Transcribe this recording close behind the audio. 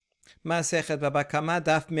Masechet Baba Kama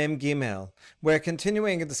Daf Mem Gimel. We're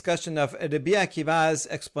continuing a discussion of Rabbi Akiva's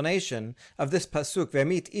explanation of this pasuk.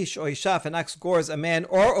 V'mit ish o isha, if an ox gores a man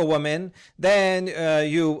or a woman, then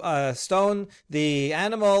you stone the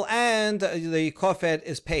animal and the kofed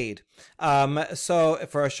is paid. So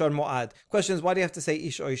for a shor mo'ad. Question is, why do you have to say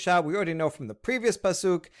ish or isha? We already know from the previous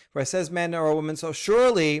pasuk where it says man or a woman. So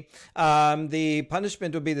surely the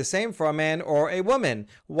punishment would be the same for a man or a woman.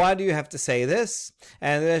 Why do you have to say this?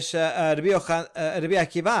 And Rabbi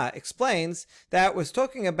Akiva explains that was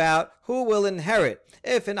talking about who will inherit.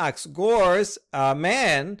 If an ox gores a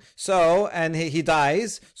man, and he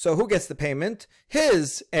dies, so who gets the payment?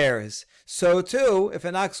 His heirs. So too, if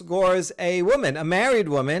an ox gores a woman, a married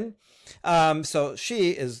woman, so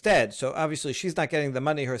she is dead. So obviously she's not getting the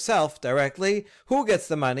money herself directly. Who gets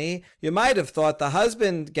the money? You might have thought the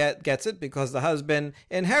husband gets it because the husband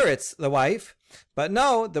inherits the wife. But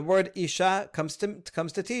no, the word isha comes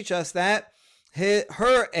to teach us that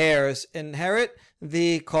her heirs inherit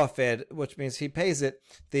the kofed, which means he pays it.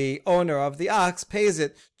 The owner of the ox pays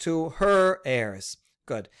it to her heirs.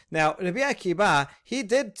 Good. Now, Rabbi Akiva, he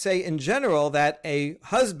did say in general that a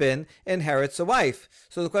husband inherits a wife.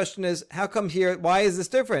 So the question is, how come here, why is this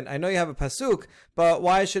different? I know you have a pasuk, but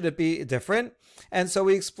why should it be different? And so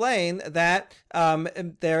we explain that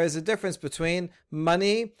there is a difference between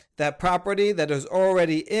money, that property that is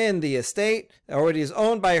already in the estate, already is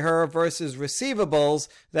owned by her, versus receivables,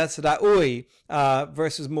 that's ra'ui,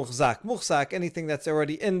 versus muhzak. Muhzak, anything that's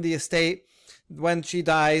already in the estate, when she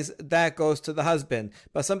dies, that goes to the husband.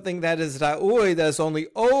 But something that is ra'ui, that is only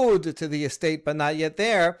owed to the estate but not yet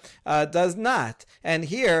there, does not. And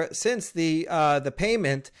here, since the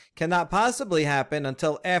payment cannot possibly happen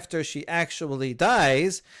until after she actually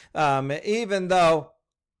dies, even though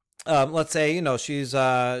let's say she's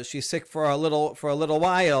sick for a little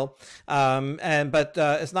while, but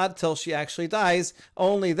it's not until she actually dies.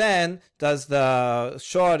 Only then does the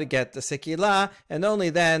shor get the sekila, and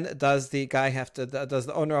only then does the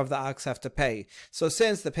owner of the ox have to pay. So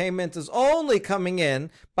since the payment is only coming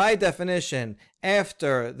in by definition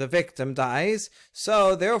after the victim dies,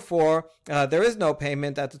 so therefore there is no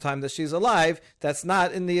payment at the time that she's alive. That's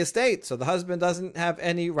not in the estate, so the husband doesn't have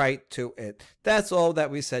any right to it. That's all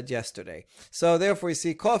that we said yesterday. So therefore we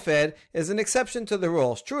see kofed is an exception to the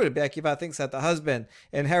rule. It's true, Rabbi Akiva thinks that the husband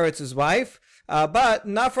inherits his wife, but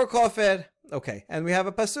not for kofed. Okay, and we have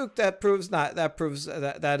a pasuk that proves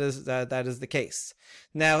that is the case.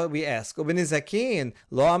 Now we ask, Ubenizakin,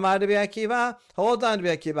 lo amar Rabbi Akiva? Hold on,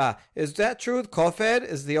 Rabbi Akiva. Is that true? Kofed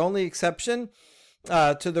is the only exception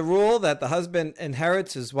to the rule that the husband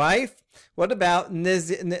inherits his wife? What about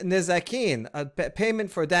nizakin, a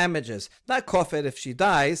payment for damages? Not kofed if she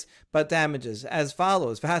dies, but damages, as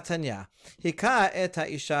follows. V'hatanya, hika et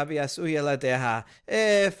ha'isha v'yasu yeladeha.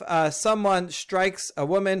 If someone strikes a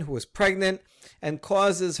woman who is pregnant and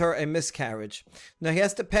causes her a miscarriage, now he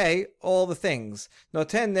has to pay all the things.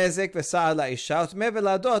 Noten nezek v'sa'ar la'isha utme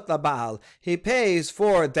v'ladot la'ba'al. He pays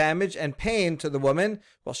for damage and pain to the woman.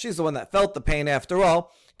 Well, she's the one that felt the pain after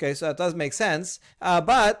all. Okay, so that does make sense.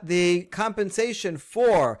 But the compensation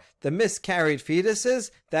for the miscarried fetuses,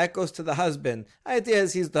 that goes to the husband. Idea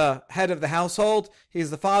is he's the head of the household, he's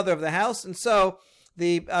the father of the house, and so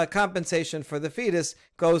the compensation for the fetus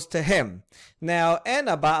goes to him. Now, en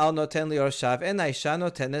ba'al noten li'orshav, en ha'isha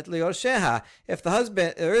notenet li'orsheha. If the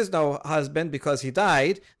husband, there is no husband because he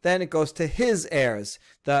died, then it goes to his heirs,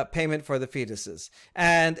 the payment for the fetuses.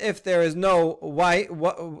 And if there is no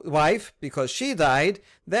wife because she died,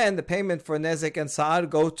 then the payment for nezek and sa'ar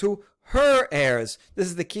go to her heirs. This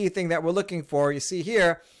is the key thing that we're looking for. You see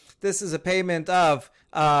here, this is a payment of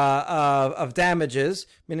damages,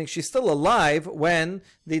 meaning she's still alive when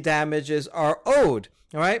the damages are owed,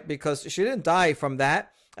 all right? Because she didn't die from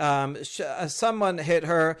that. Someone hit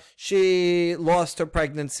her, she lost her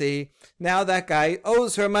pregnancy. Now that guy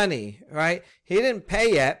owes her money, right? He didn't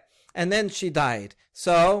pay yet, and then she died.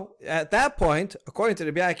 So at that point, according to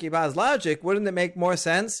Rabbi Akiva's logic, wouldn't it make more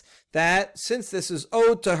sense that since this is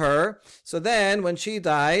owed to her, so then when she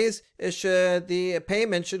dies, the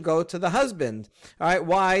payment should go to the husband? All right,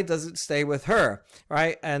 why does it stay with her?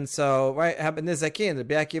 Right, and so right, Nizakin,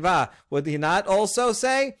 Rabbi Akiva, would he not also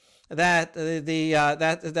say that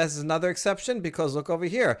that's another exception? Because look over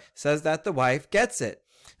here, it says that the wife gets it.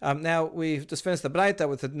 Now, we've just finished the Braita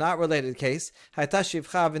with a not related case.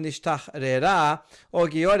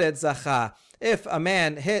 if a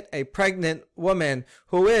man hit a pregnant woman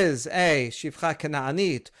who is a Shivcha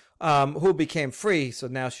Kana'anit, who became free, so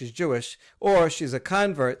now she's Jewish, or she's a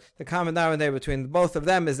convert, the common denominator between both of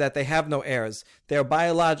them is that they have no heirs. Their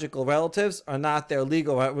biological relatives are not their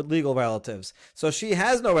legal relatives. So she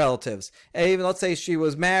has no relatives. And even let's say she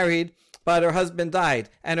was married, but her husband died,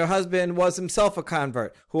 and her husband was himself a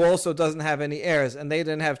convert, who also doesn't have any heirs, and they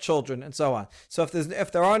didn't have children, and so on. So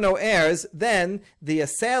if there are no heirs, then the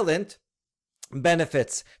assailant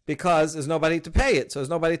benefits because there's nobody to pay it. So there's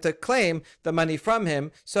nobody to claim the money from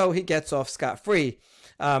him. So he gets off scot-free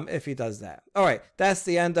if he does that. All right, that's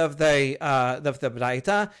the end of the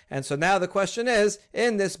braita. And so now the question is,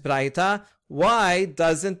 in this braita, why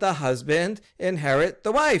doesn't the husband inherit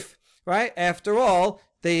the wife? Right? After all,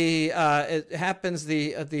 the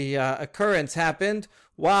occurrence happened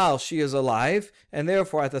while she is alive, and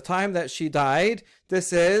therefore at the time that she died,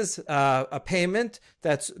 this is a payment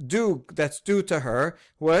that's due to her,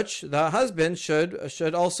 which the husband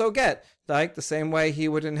should also get, like the same way he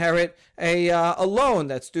would inherit a loan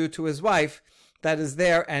that's due to his wife that is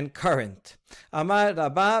there and current. Amar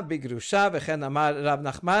Rabba bigrusha v'chen Amar Rab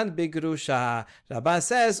Nachman bigrusha. Rabba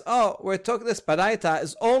says, this baraita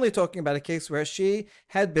is only talking about a case where she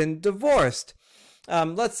had been divorced.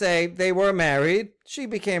 Let's say they were married, she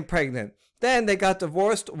became pregnant. Then they got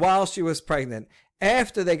divorced while she was pregnant.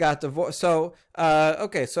 After they got divorced, so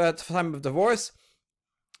at the time of divorce,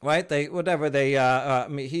 right? He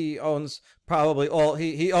owns probably all.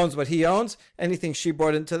 He owns what he owns. Anything she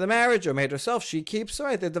brought into the marriage or made herself, she keeps.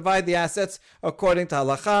 Right? They divide the assets according to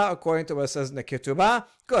halacha, according to what it says in the ketubah.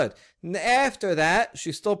 Good. After that,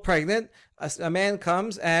 she's still pregnant. A man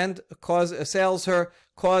comes and causes her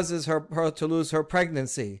to lose her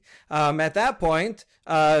pregnancy. At that point,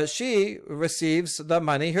 she receives the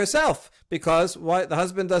money herself because the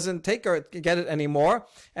husband doesn't get it anymore,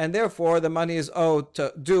 and therefore the money is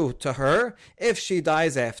due to her. If she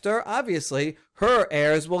dies after, obviously her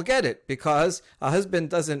heirs will get it because a husband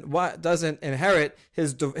doesn't inherit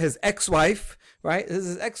his ex-wife. Right? This is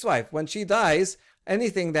his ex-wife. When she dies,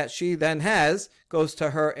 anything that she then has goes to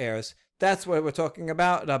her heirs. That's what we're talking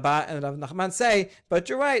about. Rabbah and Rav Nachman say, but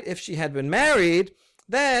you're right, if she had been married,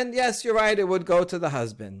 then yes, you're right, it would go to the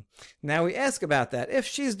husband. Now we ask about that. If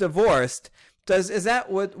she's divorced, would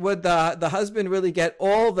the husband really get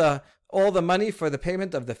all the money for the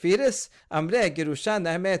payment of the fetus?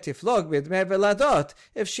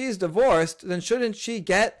 If she's divorced, then shouldn't she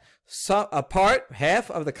get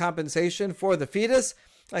half of the compensation for the fetus?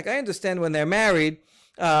 Like, I understand when they're married,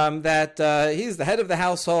 that he's the head of the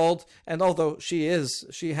household, and although she's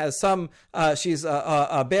bearing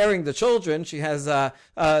the children, she has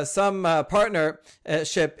some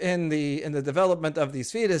partnership in the development of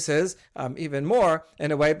these fetuses, even more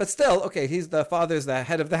in a way. But still, okay, the father's the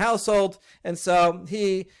head of the household, and so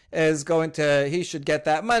he should get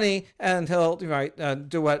that money, and he'll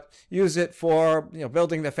use it for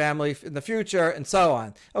building the family in the future, and so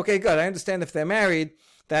on. Okay, good. I understand if they're married,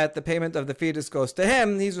 that the payment of the fetus goes to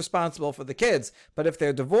him, he's responsible for the kids. But if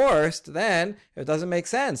they're divorced, then it doesn't make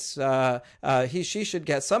sense. She should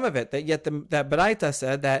get some of it. That Baraita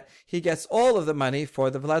said that he gets all of the money for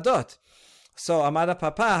the vladot. So Amara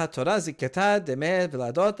Papa Torah ziketa deme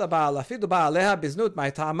vladot ba'al afidu ba'aleha biznut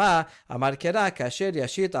ma'itama amar kera kasher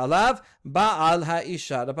yashit alav ba'al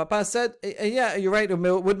ha'isha. The Papa said, yeah, you're right. It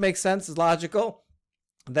would make sense. It's logical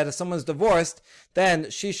that if someone's divorced,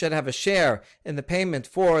 then she should have a share in the payment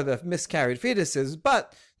for the miscarried fetuses.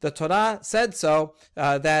 But the Torah said so,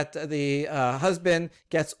 that the husband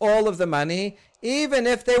gets all of the money, even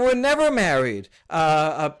if they were never married.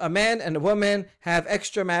 A man and a woman have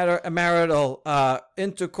extramarital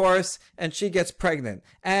intercourse, and she gets pregnant.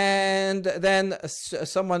 And then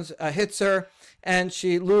someone hits her, and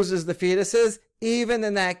she loses the fetuses. Even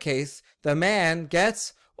in that case, the man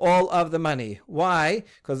gets all of the money. Why?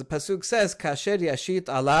 Because the pasuk says, "Kasher yashit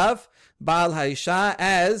alav ba'al ha'isha,"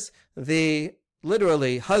 as the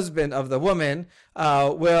literally husband of the woman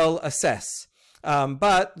will assess.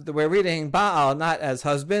 But we're reading Baal not as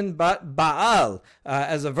husband, but Baal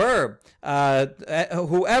as a verb.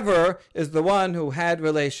 Whoever is the one who had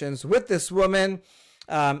relations with this woman,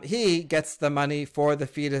 he gets the money for the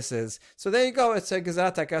fetuses. So there you go. It's a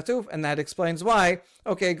Gezarat HaKatuf, and that explains why.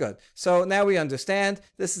 Okay, good. So now we understand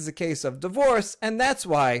this is a case of divorce, and that's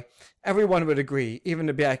why everyone would agree, even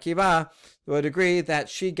Rabbi Akiva would agree that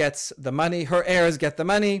she gets the money, her heirs get the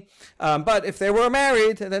money. But if they were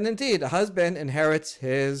married, then indeed a husband inherits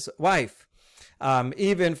his wife,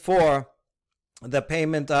 even for the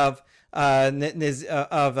payment of Sa'ad and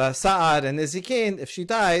Nizikin. If she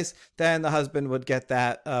dies, then the husband would get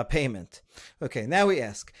that payment. Okay, now we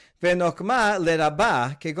ask, ונוקמה לרבה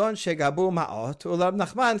כגון שגבו מעות, ולרב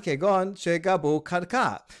נחמן כגון שגבו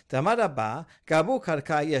קרקע. דאמר רבה, גבו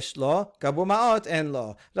קרקע יש לו, גבו מעות אין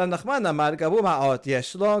לו. רב נחמן אמר, גבו מעות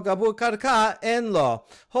יש לו, גבו קרקע אין לו.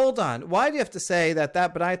 Hold on, why do you have to say that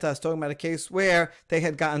Braita is talking about a case where they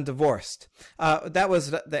had gotten divorced? That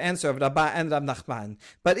was the answer of Rabbah and Rab Nachman.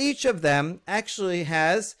 But each of them actually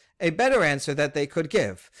has a better answer that they could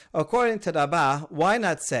give. According to Rabbah, why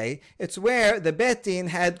not say it's where the Bet Din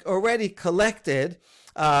had already collected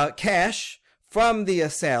cash from the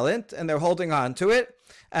assailant and they're holding on to it,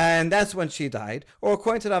 and that's when she died. Or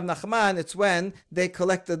according to Rav Nachman, it's when they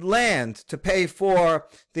collected land to pay for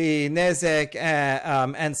the nezek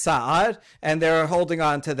and sa'ar, and they're holding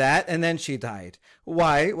on to that, and then she died.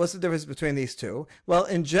 Why? What's the difference between these two? Well,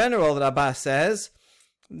 in general, Rabbah says,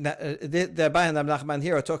 the Rabbi and Rav Nachman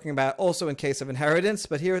here are talking about also in case of inheritance,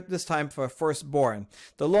 but here this time for a firstborn.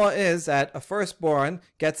 The law is that a firstborn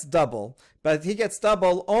gets double, but he gets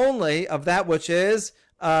double only of that which is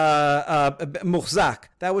muhzak,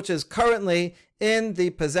 that which is currently in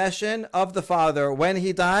the possession of the father when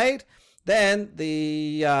he died. Then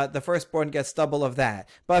the firstborn gets double of that.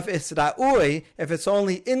 But if it's ra'ui, if it's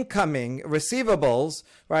only incoming receivables,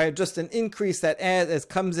 right, just an increase that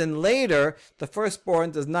comes in later, the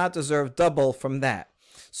firstborn does not deserve double from that.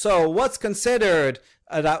 So what's considered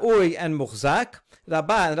ra'ui and muhzak?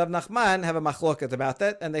 Rabbah and Rav Nachman have a machloket about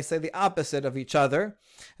that, and they say the opposite of each other.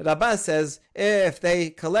 Rabbah says if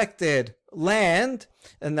they collected land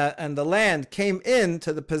and the land came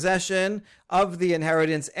into the possession of the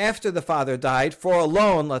inheritance after the father died for a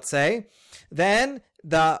loan, let's say, then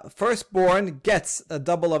the firstborn gets a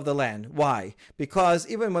double of the land. Why? Because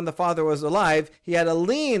even when the father was alive, he had a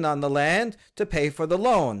lien on the land to pay for the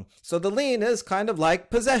loan. So the lien is kind of like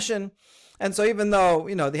possession. And so even though,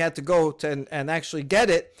 they had to go to and actually get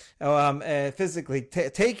it, physically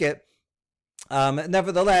take it,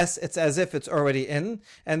 nevertheless, it's as if it's already in,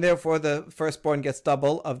 and therefore the firstborn gets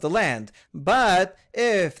double of the land. But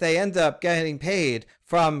if they end up getting paid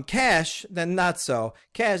from cash, then not so.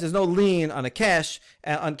 Cash, there's no lien on cash,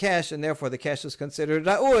 and therefore the cash is considered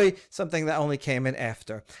ra'ui, something that only came in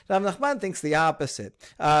after. Rav Nachman thinks the opposite,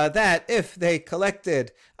 that if they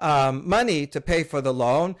collected money to pay for the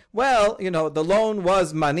loan, well, the loan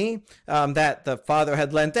was money that the father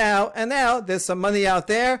had lent out, and now there's some money out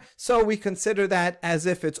there, so we consider that as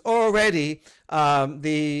if it's already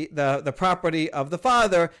the property of the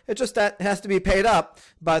father. It's just that it has to be paid up,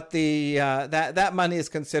 but that money is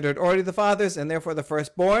considered already the father's, and therefore the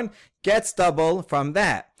firstborn gets double from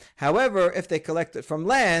that. However, if they collect it from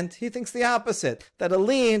land, he thinks the opposite, that a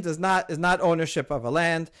lien is not ownership of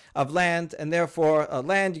land, and therefore a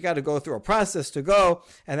land, you got to go through a process to go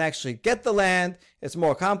and actually get the land. It's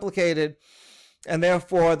more complicated, and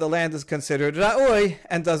therefore the land is considered ra'ui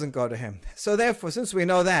and doesn't go to him. So therefore, since we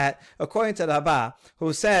know that, according to Rabbah,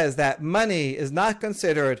 who says that money is not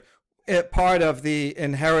considered part of the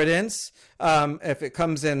inheritance, if it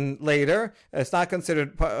comes in later, it's not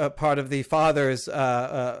considered part of the father's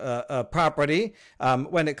property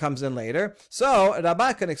when it comes in later. So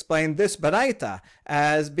Rabbah can explain this baraita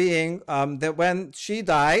as being that when she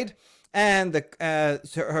died, and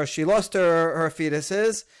she lost her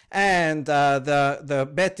fetuses, and the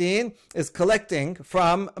Bet Din is collecting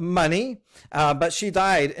from money, but she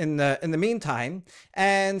died in the meantime,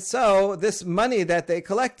 and so this money that they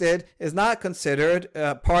collected is not considered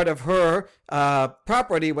part of her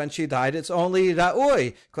property when she died. It's only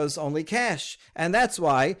ra'ui, because it's only cash, and that's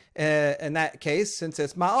why in that case, since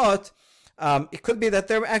it's ma'ot, it could be that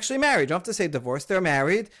they're actually married. You don't have to say divorce. They're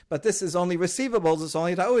married, but this is only receivables. It's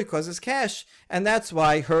only ra'ui because it's cash, and that's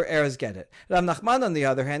why her heirs get it. Rav Nachman, on the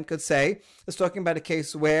other hand, could say it's talking about a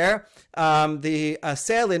case where the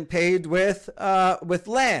assailant paid with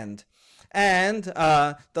land. And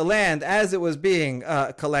the land, as it was being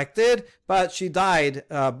collected, but she died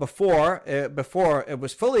before it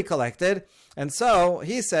was fully collected, and so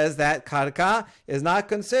he says that karka is not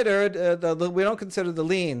considered. We don't consider the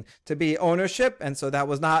lien to be ownership, and so that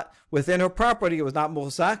was not within her property. It was not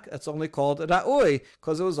muhzak. It's only called ra'ui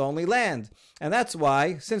because it was only land, and that's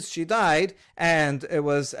why, since she died and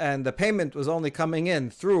the payment was only coming in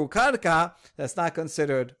through karka, that's not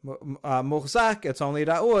considered muhzak. It's only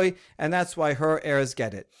ra'ui, and that's why her heirs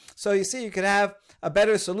get it. So you see, you could have a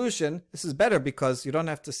better solution. This is better because you don't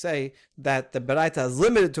have to say that the baraita is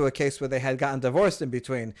limited to a case where they had gotten divorced in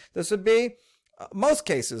between. This would be most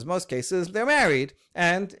cases they're married,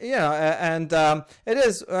 and it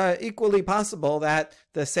is equally possible that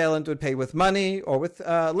the assailant would pay with money or with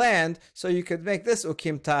land. So you could make this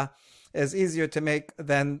ukimta is easier to make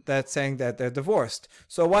than that saying that they're divorced.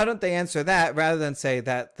 So why don't they answer that rather than say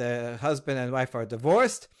that the husband and wife are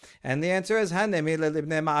divorced? And the answer is Hanemi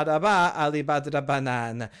lelibnei ma'araba ali bad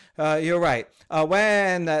Rabbanan. You're right.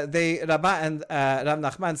 When the Rabbah and Rav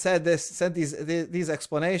Nachman said these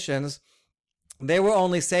explanations, they were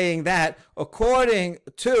only saying that according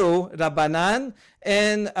to Rabbanan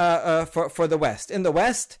for the West. In the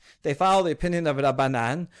West, they follow the opinion of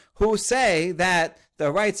Rabbanan, who say that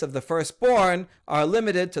the rights of the firstborn are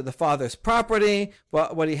limited to the father's property,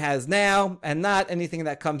 what he has now, and not anything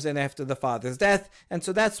that comes in after the father's death. And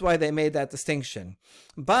so that's why they made that distinction.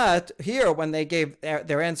 But here, when they gave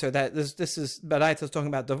their answer that this is Baraita is talking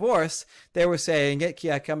about divorce, they were saying it. They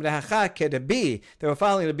were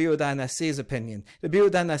following the Yehuda Nasi's opinion. The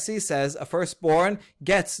Yehuda Nasi says a firstborn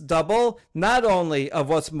gets double, not only of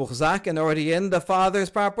what's muhzak and already in the father's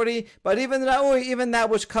property, but even that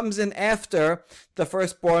which comes in after the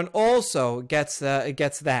firstborn also gets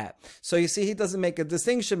that. So you see, he doesn't make a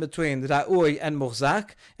distinction between ra'ui and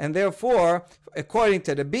muhzak, and therefore, according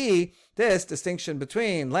to the B, this distinction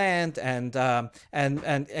between land and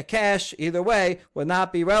cash, either way, would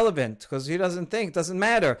not be relevant, because he doesn't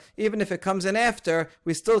matter. Even if it comes in after,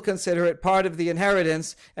 we still consider it part of the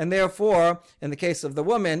inheritance, and therefore, in the case of the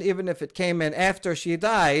woman, even if it came in after she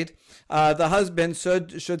died, the husband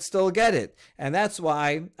should still get it. And that's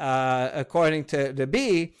why, according to the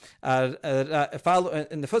B, follow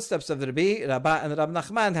in the footsteps of the B, Rabbah and Rav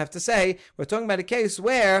Nachman have to say, we're talking about a case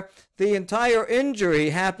where the entire injury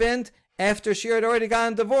happened after she had already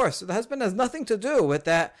gotten divorced. So the husband has nothing to do with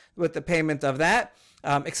that, with the payment of that,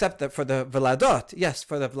 except that for the Vladot. Yes,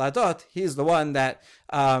 for the Vladot, he's the one that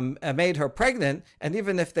made her pregnant, and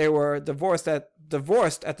even if they were divorced at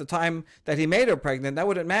the time that he made her pregnant, that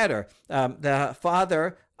wouldn't matter. The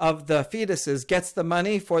father of the fetuses gets the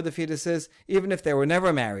money for the fetuses, even if they were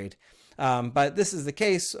never married. But this is the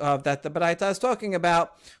case that the Baraita is talking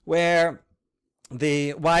about, where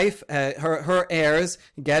the wife, her heirs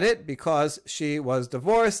get it because she was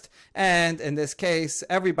divorced, and in this case,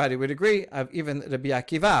 everybody would agree, even Rabbi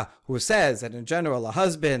Akiva, who says that in general a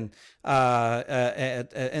husband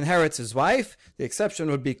inherits his wife. The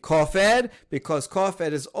exception would be kofed, because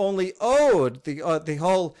kofed is only owed, the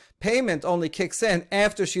whole payment only kicks in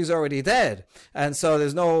after she's already dead, and so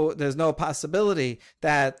there's no possibility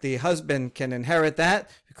that the husband can inherit that,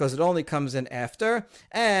 because it only comes in after,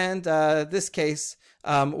 and this case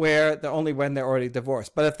where only when they're already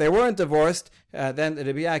divorced. But if they weren't divorced, then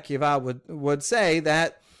Rabbi Akiva would say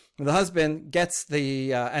that the husband gets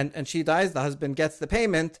and she dies, the husband gets the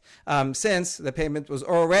payment, since the payment was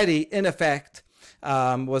already in effect,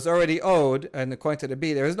 was already owed, and according to the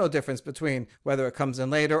B, there is no difference between whether it comes in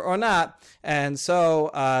later or not, and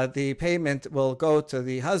so the payment will go to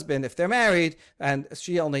the husband if they're married, and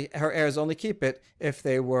her heirs only keep it if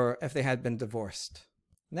they had been divorced.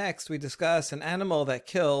 Next, we discuss an animal that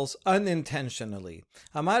kills unintentionally.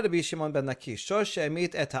 Amar Rabbi Shimon ben Lakish, Shor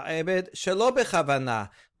she'emit et ha'ebed shelo bechavana,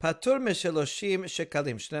 patur me-sheloshim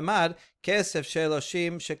shekalim, shnemar kesef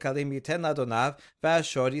sheloshim shekalim yiten ladonav,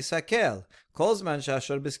 v'ashor yisakel. Kol zman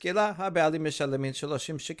she'ashor b'skila, ha'be'alim meshalemin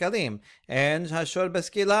sheloshim shekalim, and ha'ashor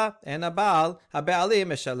b'skila, and ha'be'alim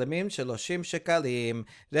meshalemin sheloshim shekalim.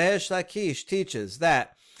 Resh Lakish teaches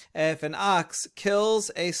that if an ox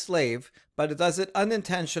kills a slave, but it does it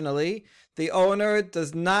unintentionally, the owner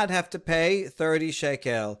does not have to pay 30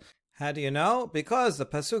 shekel. How do you know? Because the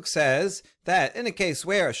pasuk says that in a case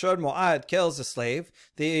where a shor mo'ad kills a slave,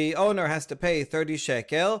 the owner has to pay 30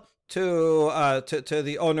 shekel to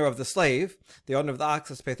the owner of the slave. The owner of the ox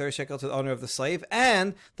has to pay 30 shekel to the owner of the slave,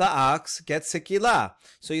 and the ox gets sikila.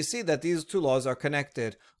 So you see that these two laws are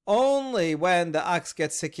connected. Only when the ox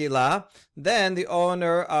gets sikila, then the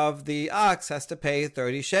owner of the ox has to pay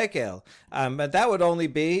 30 shekel. But that would only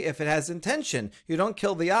be if it has intention. You don't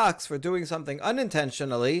kill the ox for doing something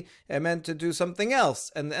unintentionally. It meant to do something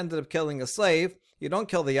else and ended up killing a slave. You don't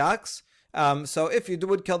kill the ox. So if you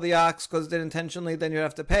would kill the ox because it did intentionally, then you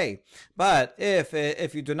have to pay. But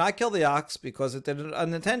if you do not kill the ox because it did it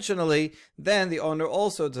unintentionally, then the owner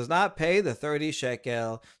also does not pay the 30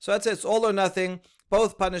 shekel. So that's it. It's all or nothing.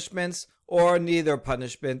 Both punishments or neither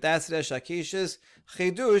punishment. That's Resh Lakish's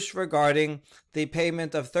chidush regarding the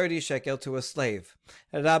payment of 30 shekel to a slave.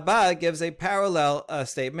 Rabbah gives a parallel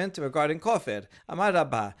statement regarding kofir. Amar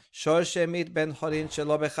Rabbah, shor shemit ben horin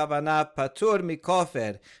shelo bechavana patur mi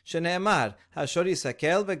kofir, shene'emar, hashor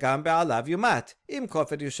yisakel v'gam be'alav yumat. Im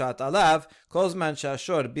kofir yushat alav, kol zman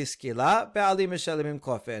shashor biskila, be'alim mishalimim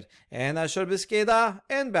kofir, and hashor biskila,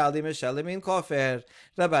 and be'alim mishalimim kofir.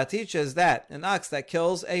 Rabbah teaches that an ox that that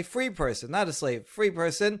kills a free person, not a slave, free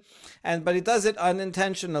person, but he does it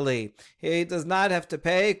unintentionally. He does not have to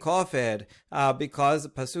pay kofir, because the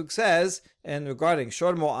pasuk says, and regarding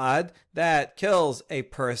shor mo'ad, that kills a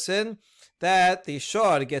person, that the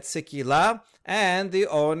shor gets sikila and the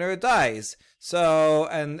owner dies. So,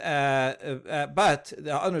 but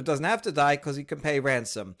the owner doesn't have to die because he can pay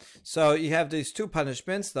ransom. So you have these two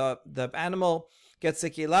punishments: the animal gets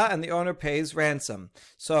sikila and the owner pays ransom.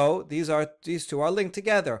 So these two are linked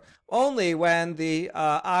together. Only when the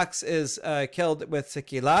ox is killed with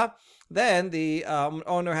sikila, then the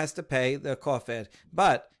owner has to pay the kofir.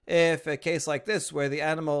 But if a case like this, where the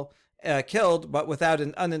animal killed but without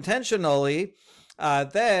unintentionally,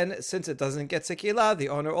 then since it doesn't get sikila, the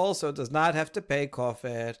owner also does not have to pay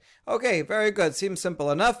kofir. Okay, very good. Seems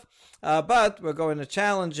simple enough. But we're going to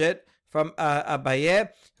challenge it from Abaye.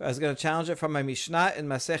 I was going to challenge it from my Mishnah in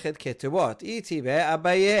Masechet Ketubot. Itibe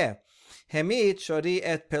Abaye. Hemit shori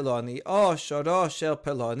et peloni, o shoro shel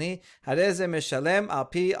peloni, hareze mishalem al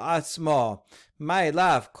pi atzmo. My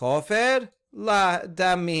lav kofir la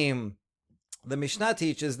damim. The Mishnah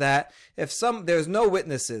teaches that if there's no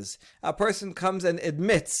witnesses, a person comes and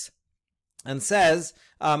admits and says,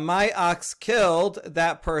 my ox killed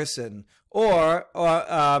that person, or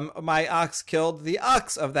my ox killed the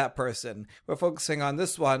ox of that person. We're focusing on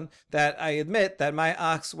this one, that I admit that my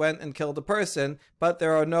ox went and killed a person, but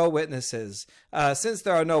there are no witnesses. Since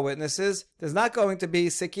there are no witnesses, there's not going to be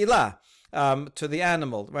sikila to the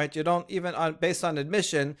animal, right? You don't, even based on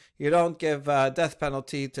admission, you don't give death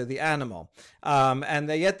penalty to the animal. And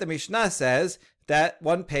yet the Mishnah says that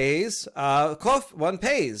one pays, one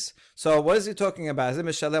pays. So what is he talking about?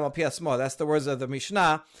 That's the words of the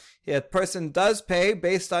Mishnah. A person does pay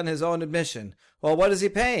based on his own admission. Well, what is he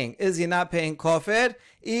paying? Is he not paying kofir?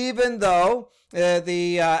 Even though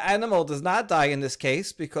the animal does not die in this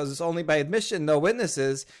case, because it's only by admission, no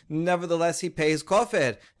witnesses, nevertheless he pays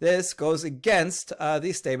kofir. This goes against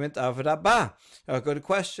the statement of Rabbah. A good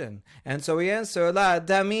question. And so we answer, la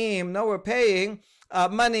damim, no, we're paying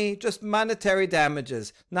money, just monetary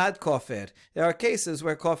damages, not kofir. There are cases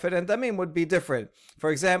where kofir and damim would be different.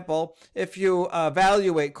 For example, if you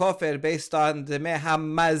evaluate kofir based on the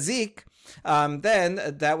mehamazik, then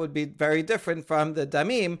that would be very different from the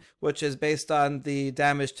damim, which is based on the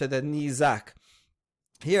damage to the nizak.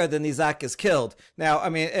 Here, the nizak is killed. Now, I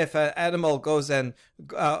mean, if an animal goes and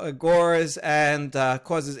gores and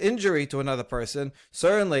causes injury to another person,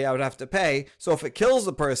 certainly I would have to pay. So if it kills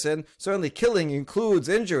the person, certainly killing includes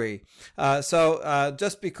injury. So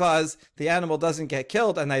just because the animal doesn't get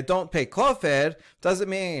killed and I don't pay kofir, doesn't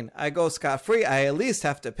mean I go scot-free. I at least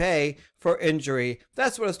have to pay for injury.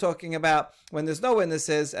 That's what it's talking about. When there's no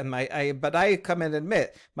witnesses, and but I come and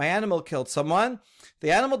admit my animal killed someone.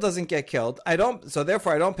 The animal doesn't get killed. So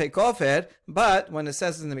therefore I don't pay kofir. But when it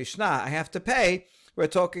says in the Mishnah I have to pay, we're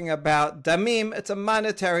talking about damim. It's a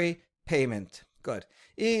monetary payment. Good.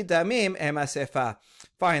 I damim emasefa.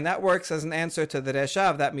 Fine, that works as an answer to the resha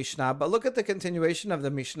of that Mishnah. But look at the continuation of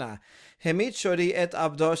the Mishnah. Hemit shori et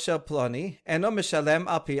avdo shel ploni eno mishalem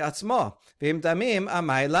al pi atzmo v'im damim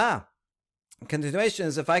amayla. Continuation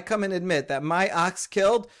is, if I come and admit that my ox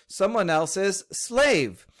killed someone else's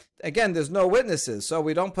slave. Again, there's no witnesses, so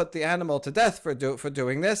we don't put the animal to death for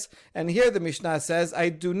doing this. And here the Mishnah says, I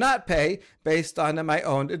do not pay based on my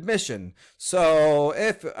own admission. So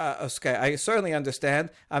if, okay, I certainly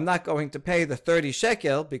understand, I'm not going to pay the 30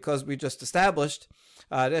 shekel, because we just established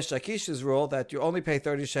Resh Lakish's rule that you only pay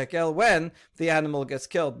 30 shekel when the animal gets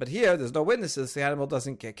killed. But here, there's no witnesses, the animal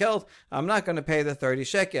doesn't get killed. I'm not going to pay the 30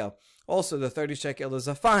 shekel. Also, the 30 shekel is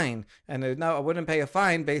a fine, and now I wouldn't pay a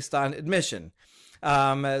fine based on admission.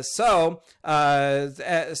 So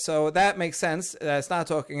that makes sense. It's not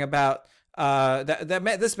talking about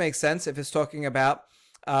this makes sense if it's talking about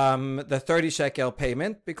the 30 shekel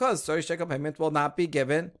payment, because 30 shekel payment will not be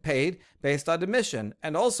paid based on admission,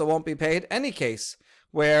 and also won't be paid any case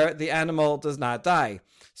where the animal does not die.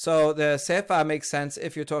 So the sefa makes sense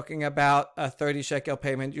if you're talking about a 30 shekel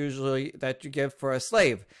payment usually that you give for a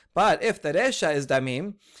slave. But if the resha is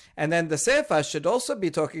damim, and then the sefa should also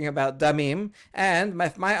be talking about damim, and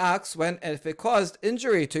if my ox if it caused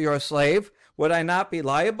injury to your slave, would I not be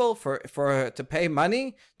liable to pay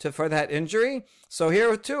money for that injury? So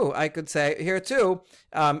here too, I could say,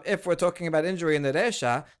 if we're talking about injury in the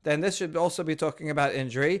resha, then this should also be talking about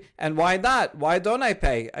injury. And why not? Why don't I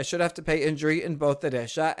pay? I should have to pay injury in both the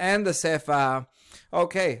resha and the sefa.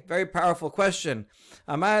 Okay, very powerful question.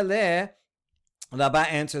 Amar le, Rabba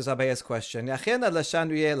answers Abaye's question. Yachena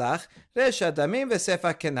lashan yelach resha damim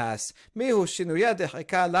v'sefa kenas mihu shinuya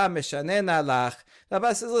dechika la meshanena lach.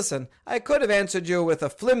 Rabba says, listen, I could have answered you with a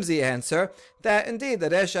flimsy answer that indeed the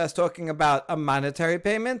Resha is talking about a monetary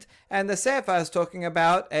payment and the Sefer is talking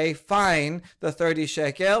about a fine, the 30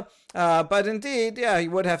 shekel. But indeed, yeah, you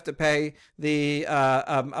would have to pay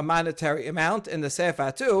a monetary amount in the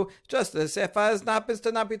Sefer too. Just the Sefer is not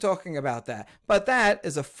be talking about that. But that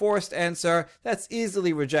is a forced answer that's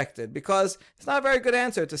easily rejected because it's not a very good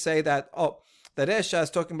answer to say that, the Resha is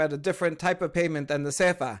talking about a different type of payment than the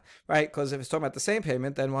Sefer, right? Because if it's talking about the same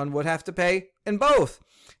payment, then one would have to pay in both.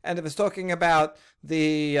 And if it's talking about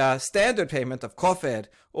the standard payment of kofed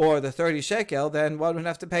or the 30 shekel, then one would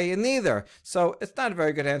have to pay in neither. So it's not a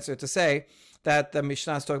very good answer to say that the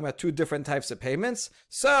Mishnah is talking about two different types of payments.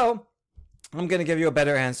 So I'm going to give you a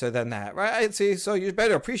better answer than that, right? See, so you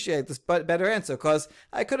better appreciate this better answer because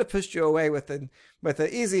I could have pushed you away with an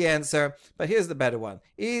easy answer, but here's the better one.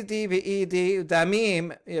 Edi v'edi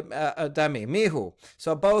damim mihu.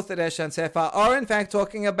 So both the Resha and Sefer are in fact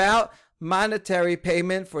talking about monetary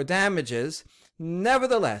payment for damages.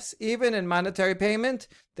 Nevertheless, even in monetary payment,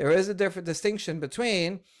 there is a different distinction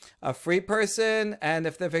between a free person and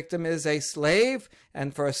if the victim is a slave.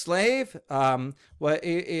 And for a slave, one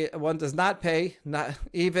does not pay not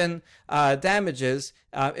even damages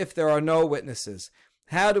if there are no witnesses.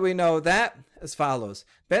 How do we know that? As follows: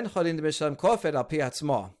 Ben Chorin b'Shalom Kofed al pi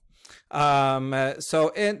atzmo. So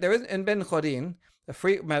in Ben Chorin, a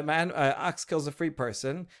free man ox kills a free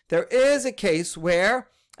person. There is a case where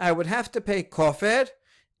I would have to pay kofed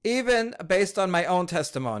even based on my own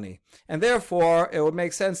testimony. And therefore, it would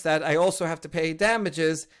make sense that I also have to pay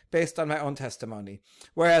damages based on my own testimony.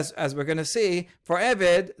 Whereas, as we're going to see, for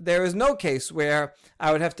Eved, there is no case where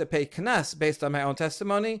I would have to pay knas based on my own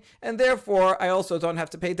testimony, and therefore, I also don't have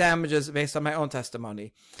to pay damages based on my own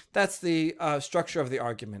testimony. That's the structure of the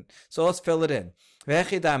argument. So let's fill it in.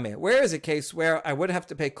 Where is a case where I would have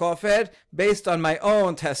to pay kofed based on my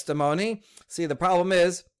own testimony? See, the problem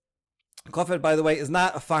is, kofed, by the way, is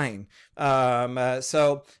not a fine.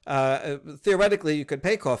 So theoretically, you could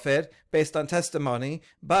pay kofed based on testimony.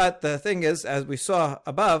 But the thing is, as we saw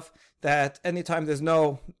above, that anytime there's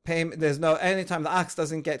no payment, anytime the ox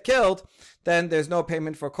doesn't get killed, then there's no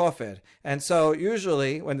payment for kofed. And so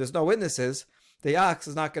usually, when there's no witnesses, the ox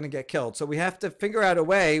is not going to get killed. So we have to figure out a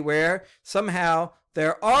way where somehow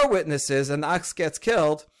there are witnesses and the ox gets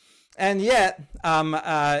killed, and yet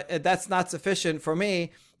that's not sufficient for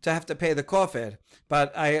me to have to pay the kofed,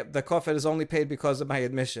 but the kofed is only paid because of my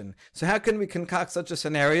admission. So how can we concoct such a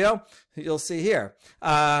scenario? You'll see here. In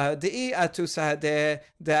fact,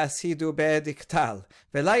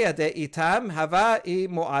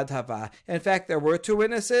 there were two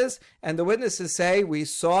witnesses, and the witnesses say, we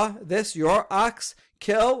saw this, your ox,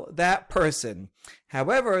 kill that person.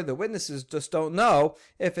 However, the witnesses just don't know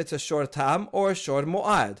if it's a shor tam or a shor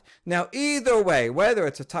mu'ad. Now, either way, whether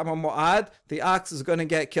it's a tam or mu'ad, the ox is going to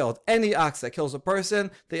get killed. Any ox that kills a person,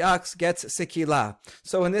 the ox gets sikila.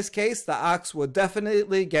 So in this case, the ox would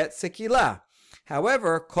definitely get sikila.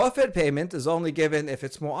 However, kofed payment is only given if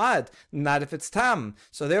it's mu'ad, not if it's tam.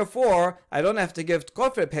 So therefore, I don't have to give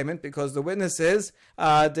kofed payment because the witnesses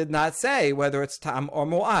did not say whether it's tam or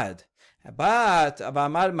mu'ad. But then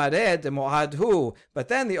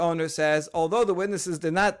the owner says, although the witnesses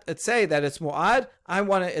did not say that it's mu'ad, I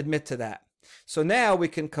want to admit to that. So now we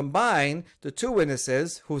can combine the two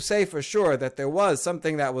witnesses who say for sure that there was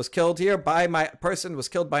something that was killed here by my person was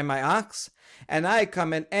killed by my ox, and I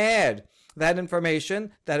come and add that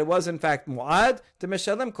information that it was in fact mu'ad to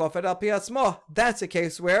mishalem kofed al pi atzmo. That's a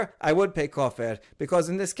case where I would pay kofed, because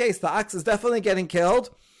in this case the ox is definitely getting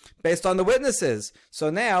killed based on the witnesses.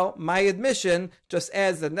 So now my admission just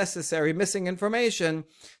adds the necessary missing information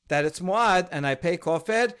that it's mu'ad, and I pay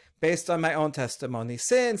kofed based on my own testimony.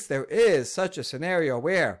 Since there is such a scenario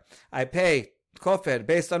where I pay kofed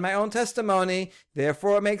based on my own testimony,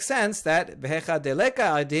 therefore it makes sense that that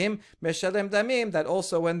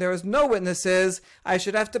also when there is no witnesses, I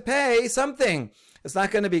should have to pay something. It's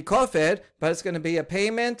not going to be kofed, but it's going to be a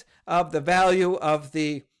payment of the value of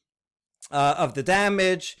the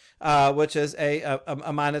damage, which is a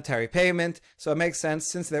monetary payment. So it makes sense,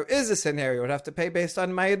 since there is a scenario, I'd have to pay based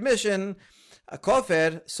on my admission, a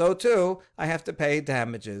kofed, so too, I have to pay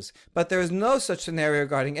damages. But there is no such scenario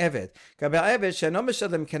regarding Eved. Eved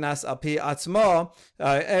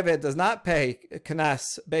does not pay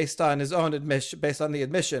knas based on his own admission, based on the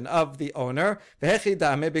admission of the owner,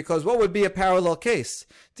 because what would be a parallel case?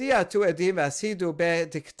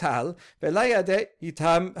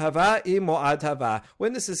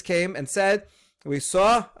 Witnesses came and said, they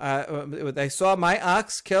saw my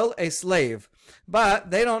ox kill a slave.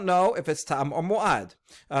 but they don't know if it's tam or mu'ad.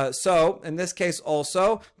 So in this case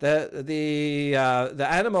also, the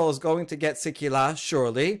animal is going to get sikila,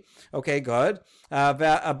 surely. Okay, good.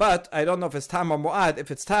 But I don't know if it's tam or mu'ad.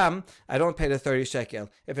 If it's tam, I don't pay the 30 shekel.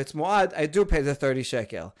 If it's mu'ad, I do pay the 30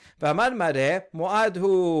 shekel. Mu'ad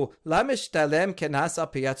hu lamishtalem kenas al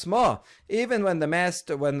pi atzmo. Even when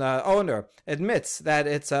the owner admits that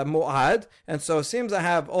it's a mu'ad, and so it seems I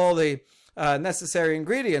have all the necessary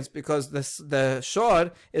ingredients because the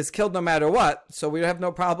shor is killed no matter what. So we have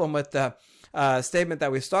no problem with the statement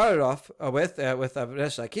that we started off with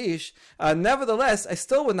Resh Lakish. Nevertheless, I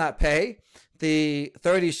still would not pay the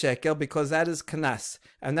 30 shekel because that is kanas,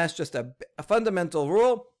 and that's just a fundamental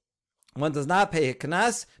rule. One does not pay a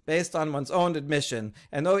kanas based on one's own admission.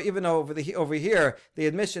 And even over here, the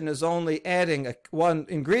admission is only adding one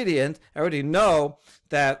ingredient. I already know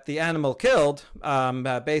that the animal killed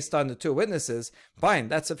based on the two witnesses. Fine,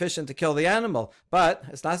 that's sufficient to kill the animal. But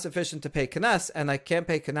it's not sufficient to pay kanas, and I can't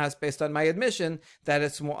pay kanas based on my admission that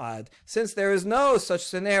it's mu'ad. Since there is no such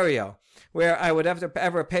scenario where I would have to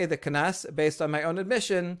ever pay the kanas based on my own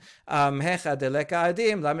admission, so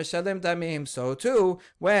too,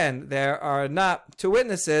 when there are not two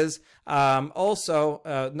witnesses, there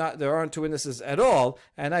aren't two witnesses at all,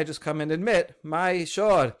 and I just come and admit my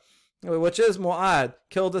shor, which is mu'ad,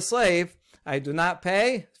 killed a slave, I do not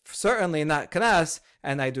pay, certainly not kanas,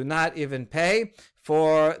 and I do not even pay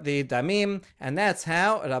for the damim, and that's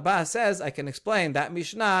how Rabbah says I can explain that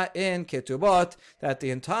Mishnah in Ketubot, that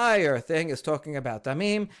the entire thing is talking about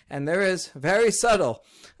damim, and there is very subtle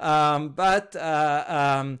but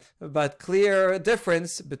clear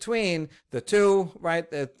difference between the two, right?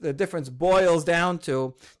 The difference boils down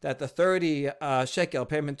to that the 30 shekel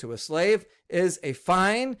payment to a slave is a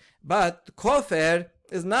fine, but kofer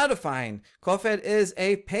is not a fine. Kofer is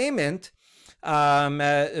a payment,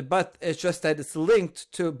 but it's just that it's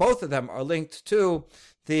linked to, both of them are linked to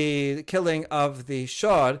the killing of the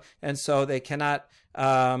shor, and so they cannot,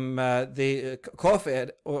 the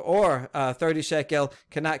kofed or 30 shekel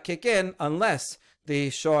cannot kick in unless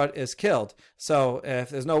the shor is killed. So if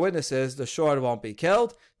there's no witnesses, the shor won't be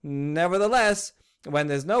killed. Nevertheless, when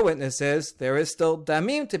there's no witnesses, there is still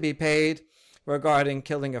damim to be paid regarding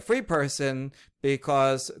killing a free person,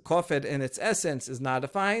 because kofed in its essence is not a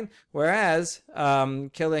fine, whereas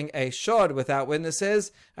killing a shor without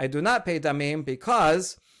witnesses, I do not pay damim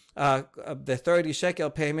because the 30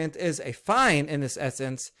 shekel payment is a fine in its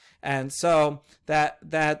essence, and so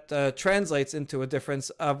that translates into a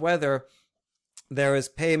difference of whether there is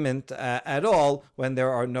payment at all when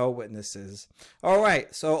there are no witnesses. All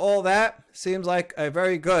right, so all that seems like a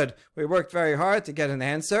very good. We worked very hard to get an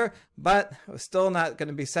answer, but we're still not going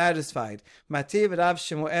to be satisfied. Mativ Rav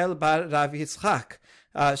Shemuel bar Rav Yitzchak.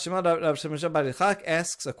 Rav Shemuel bar Yitzchak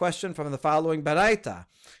asks a question from the following baraita.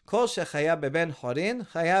 Kol shechaya beben horin,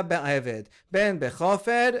 chaya be'aved, ben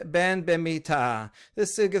bechofer, ben bemita.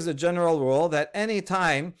 This gives a general rule that any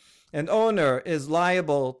time an owner is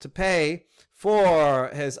liable to pay for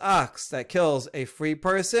his ox that kills a free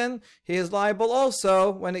person, he is liable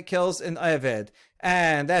also when it kills an aved.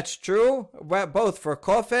 And that's true both for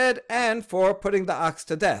kofed and for putting the ox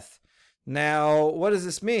to death. Now, what does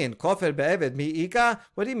this mean? Kofed be'eved mi'ika?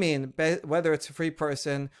 What do you mean, whether it's a free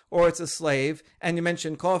person or it's a slave? And you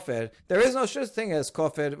mentioned kofed. There is no such thing as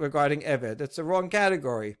kofed regarding eved. It's the wrong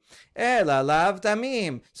category. Ela lav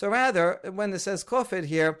damim. So rather, when it says kofed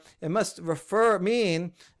here, it must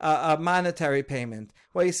mean a monetary payment.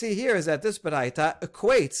 What you see here is that this baraita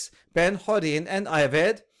equates ben hodin and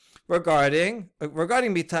eved. Regarding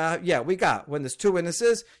mita, we got when there's two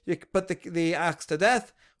witnesses, you put the ox to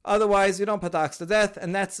death. Otherwise, you don't put the ox to death,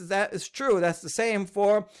 and that is true. That's the same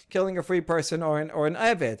for killing a free person or an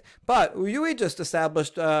aved. But we just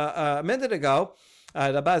established a minute ago,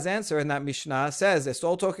 Rabbah's answer in that Mishnah says it's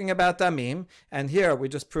all talking about damim, and here we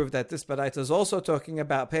just proved that this baraita is also talking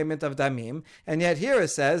about payment of damim, and yet here it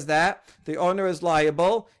says that the owner is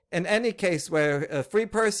liable in any case where a free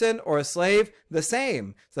person or a slave, the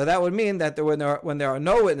same. So that would mean that when there are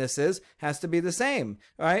no witnesses, has to be the same,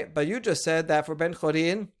 right? But you just said that for Ben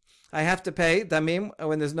Chorin, I have to pay damim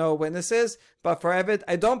when there's no witnesses, but for Eved,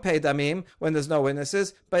 I don't pay damim when there's no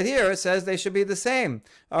witnesses. But here it says they should be the same.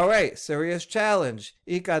 All right, serious challenge.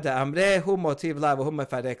 Ika da amre hu motiv la hu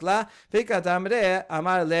mefarek la, vika da amre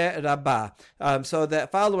amar le Rabbah. So the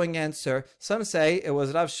following answer, some say it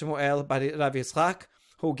was Rav Shemuel bar Rav Yitzchak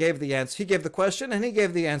who gave the answer. He gave the question and he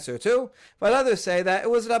gave the answer too. But others say that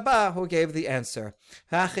it was Rabbah who gave the answer.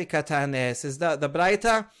 Hachi katanes is the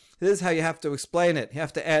Braita. This is how you have to explain it. You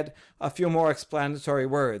have to add a few more explanatory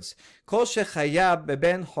words. Kol shechayab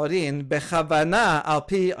beben horin bechavana al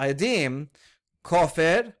pi adim.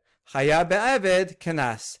 kofir, chaya be'eved,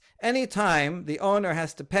 kenas. Anytime the owner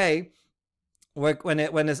has to pay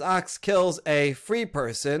when his ox kills a free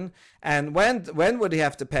person, and when would he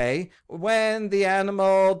have to pay? When the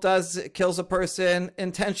animal kills a person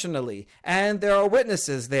intentionally, and there are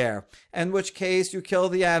witnesses there, in which case you kill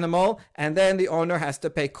the animal, and then the owner has to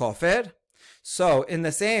pay kofir. So in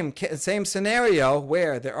the same scenario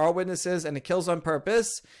where there are witnesses and it kills on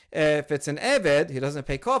purpose, if it's an eved, he doesn't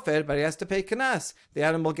pay kofir, but he has to pay kanas. The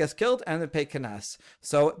animal gets killed and they pay kanas.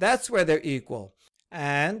 So that's where they're equal.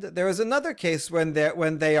 And there is another case when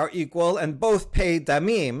they are equal and both pay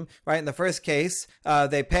damim, right? In the first case,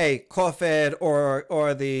 they pay kofir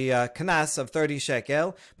or the kanas of 30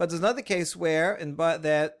 shekel. But there's another case where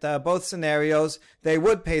both scenarios they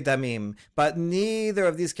would pay damim, but neither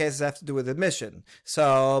of these cases have to do with admission.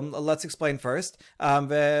 So let's explain first.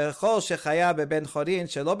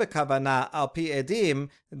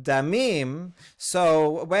 Damim.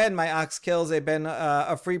 So when my ox kills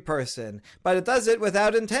a free person, but it does it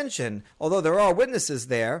without intention, although there are witnesses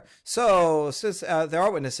there. So since there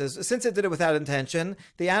are witnesses, since it did it without intention,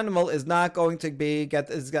 the animal is not going to get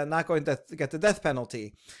the death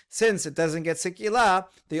penalty. Since it doesn't get sikila,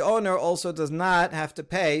 the owner also does not have to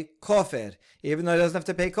pay kofir. Even though he doesn't have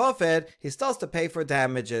to pay kofir, he still has to pay for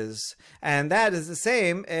damages, and that is the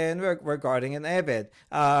same regarding an eved.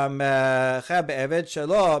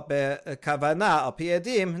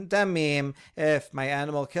 If my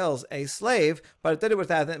animal kills a slave, but it did it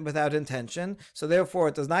without intention, so therefore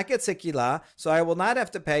it does not get sikila, so I will not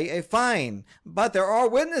have to pay a fine. But there are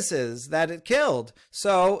witnesses that it killed,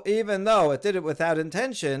 so even though it did it without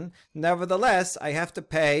intention, nevertheless I have to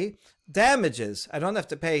pay damages. I don't have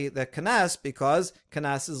to pay the kanas because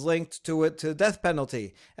kanas is linked to death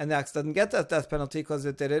penalty, and the ox doesn't get that death penalty because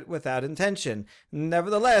it did it without intention.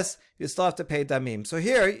 Nevertheless, you still have to pay damim. So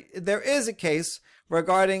here there is a case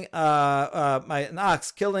regarding an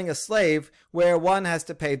ox killing a slave where one has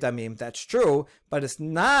to pay damim. That's true, but it's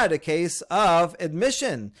not a case of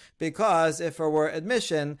admission, because if it were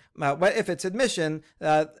admission, if it's admission,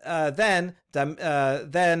 then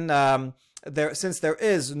since there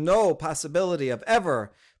is no possibility of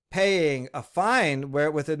ever paying a fine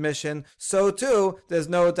with admission, so too there's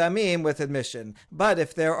no damim with admission. But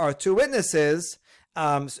if there are two witnesses,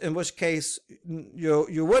 in which case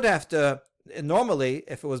you would have to, normally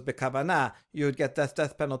if it was b'kavanah, you would get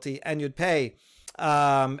death penalty and you'd pay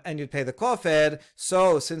the kofir.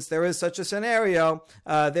 So since there is such a scenario,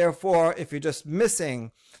 therefore if you're just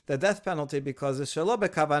missing the death penalty because it's shelo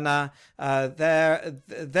b'kavanah,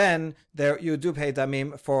 then you do pay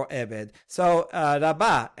damim for eved. So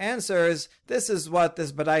Rabbah answers, this is what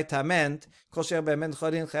this baraita meant. This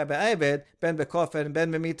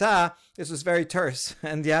was very terse,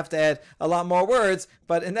 and you have to add a lot more words,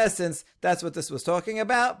 but in essence, that's what this was talking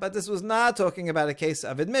about. But this was not talking about a case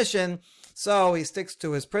of admission. So he sticks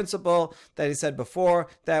to his principle that he said before,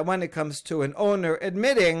 that when it comes to an owner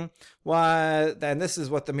admitting, and this is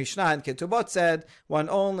what the Mishnah in Ketubot said, one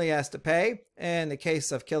only has to pay in the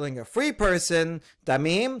case of killing a free person,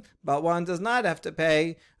 damim, but one does not have to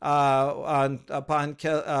pay upon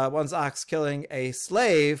one's ox killing a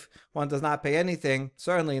slave. One does not pay anything,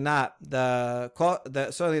 certainly not the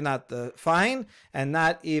fine, and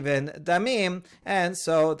not even damim. And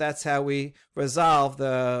so that's how we resolve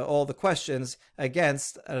all the questions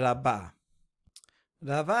against Rabbah.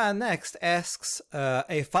 Rava next asks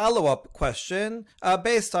a follow-up question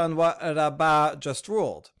based on what Rabbah just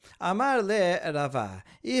ruled. Amar le Rava,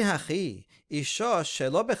 ihachi isho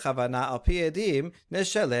shelo bechavana al pi edim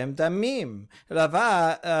neshalem damim.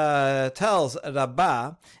 Rava tells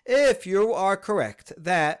Rabbah, if you are correct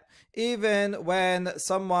that even when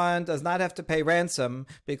someone does not have to pay ransom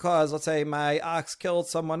because, let's say, my ox killed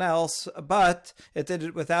someone else, but it did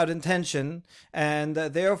it without intention, and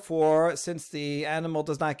therefore, since the animal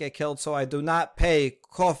does not get killed, so I do not pay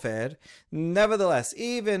kofir. Nevertheless,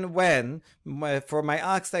 even when, for my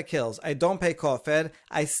ox that kills, I don't pay kofir,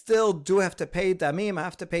 I still do have to pay damim. I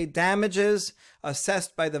have to pay damages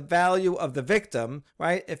assessed by the value of the victim,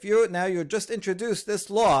 right? If you just introduced this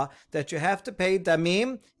law that you have to pay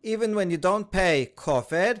damim even when you don't pay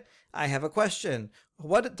kofir, I have a question.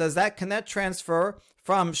 What does that connect transfer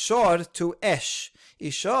from shor to esh?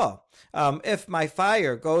 Isho. If my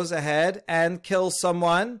fire goes ahead and kills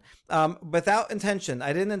someone without intention,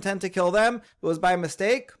 I didn't intend to kill them, it was by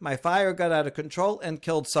mistake, my fire got out of control and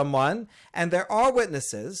killed someone, and there are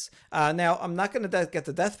witnesses. Now, I'm not going to get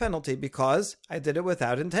the death penalty because I did it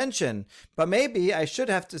without intention, but maybe I should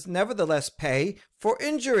have to nevertheless pay for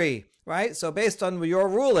injury, right? So based on your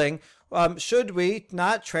ruling, should we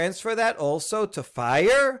not transfer that also to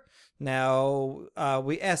fire? Now,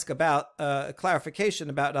 we ask about a clarification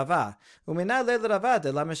about Rava. Why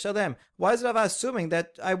is Rava assuming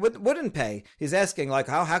that I wouldn't pay? He's asking, like,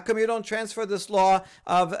 how come you don't transfer this law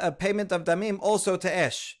of payment of damim also to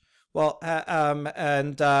Esh? Well,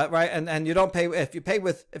 and you don't pay if you pay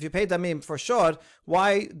damim for shor.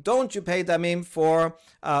 Why don't you pay damim for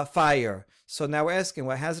fire? So now we're asking,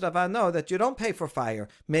 well, how does Rava know that you don't pay for fire?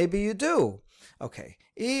 Maybe you do. Okay.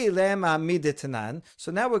 So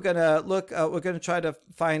now we're gonna look. We're gonna try to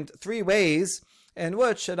find three ways in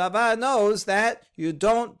which Rava knows that you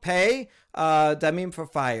don't pay damim for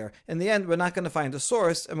fire. In the end, we're not going to find a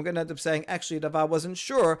source, and we're going to end up saying, actually, Rava wasn't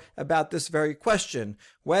sure about this very question,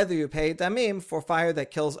 whether you pay damim for fire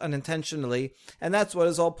that kills unintentionally. And that's what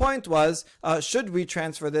his whole point was, should we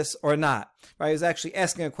transfer this or not? Right? He's actually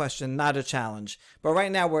asking a question, not a challenge. But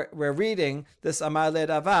right now, we're reading this Amar le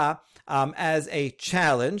Rava as a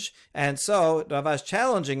challenge. And so Rava is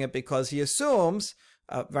challenging it because he assumes,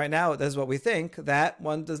 right now, this is what we think, that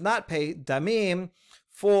one does not pay damim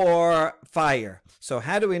for fire. So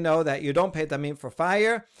how do we know that you don't pay damim for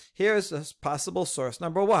fire? Here's a possible source.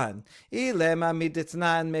 Number one, ilema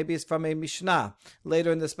miditnan, maybe it's from a Mishnah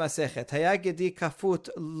later in this Masechet. Hayagedi kafut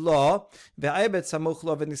lo ve'ebed samuch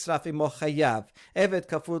lo v'nisraf imo chayav. Eved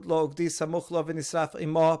kafut lo ugdi samuch lo v'nisraf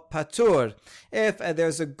imo patur. If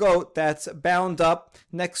there's a goat that's bound up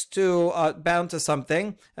next to bound to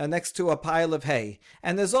something, next to a pile of hay,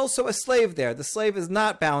 and there's also a slave there. The slave is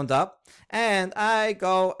not bound up, and I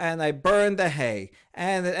go and I burn the hay,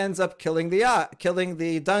 and it ends up killing the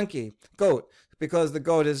goat, because the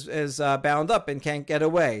goat is bound up and can't get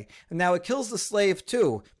away. And now it kills the slave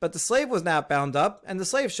too, but the slave was not bound up, and the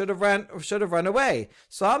slave should have run away.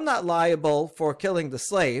 So I'm not liable for killing the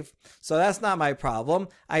slave, so that's not my problem.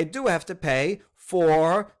 I do have to pay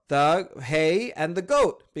for the hay and the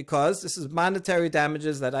goat, because this is monetary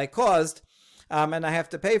damages that I caused, and I have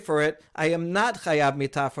to pay for it. I am not chayav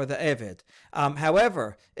mitah for the eved.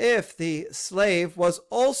 However, if the slave was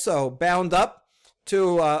also bound up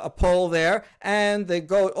to a pole there, and the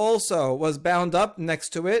goat also was bound up next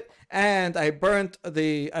to it, and I burnt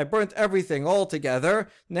everything all together,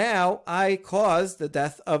 now I caused the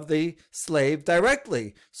death of the slave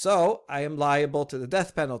directly. So I am liable to the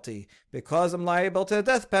death penalty. Because I'm liable to the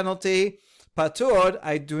death penalty, patur,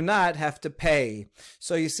 I do not have to pay.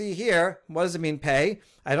 So you see here, what does it mean pay?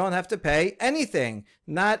 I don't have to pay anything,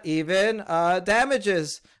 not even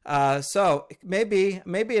damages. So maybe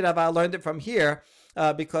Rava learned it from here,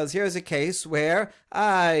 because here's a case where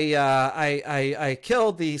I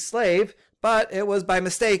killed the slave, but it was by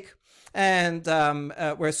mistake. And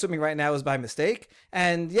we're assuming right now is by mistake,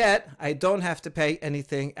 and yet I don't have to pay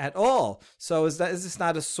anything at all. So is this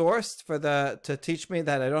not a source to teach me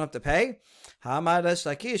that I don't have to pay?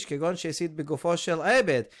 Shakish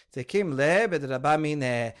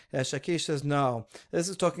says no. This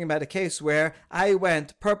is talking about a case where I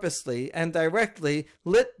went purposely and directly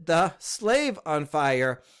lit the slave on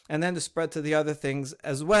fire, and then to spread to the other things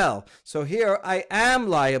as well. So here I am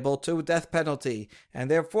liable to death penalty,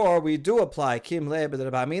 and therefore we do apply kim lebed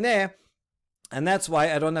rabba mineh, and that's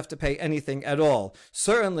why I don't have to pay anything at all.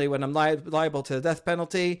 Certainly when I'm liable to the death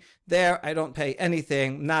penalty, there I don't pay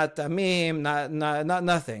anything, not damim, not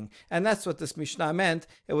nothing. And that's what this Mishnah meant.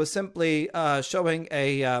 It was simply showing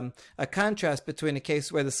a contrast between a case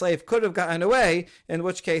where the slave could have gotten away, in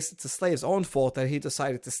which case it's the slave's own fault that he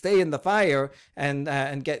decided to stay in the fire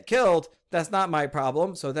and get killed. That's not my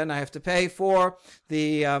problem, so then I have to pay for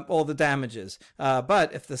the all the damages.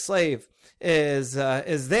 But if the slave is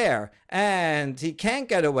there and he can't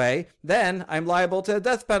get away, then I'm liable to a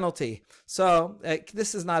death penalty. So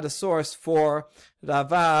this is not a source for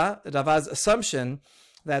Rava's assumption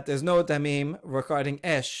that there's no damim regarding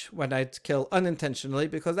Esh when I kill unintentionally,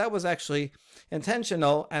 because that was actually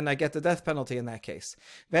intentional, and I get the death penalty in that case.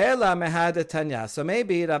 So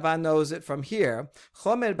maybe Rava knows it from here.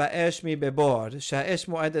 Chomer ba'esh mi bebor, sha'esh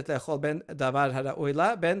mu'edet lechol ben davar hara'ui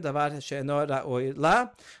la, ben davar she'eno ra'ui la,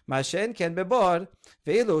 ma she'en ken bebor,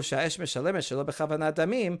 ve'ilu sha'esh meshalem shelo b'chavanat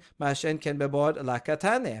damim, ma she'en ken bebor la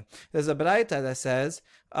katane. There's a braita that says,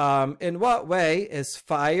 in what way is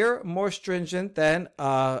fire more stringent than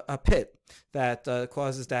a pit that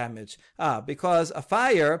causes damage? Because a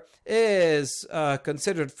fire is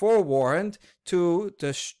considered forewarned to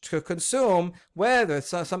consume, whether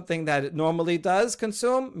it's something that it normally does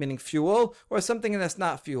consume, meaning fuel, or something that's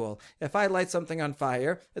not fuel. If I light something on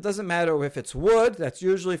fire, it doesn't matter if it's wood, that's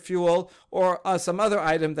usually fuel, or some other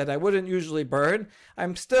item that I wouldn't usually burn,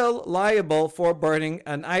 I'm still liable for burning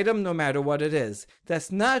an item no matter what it is.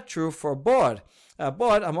 That's not true for bod.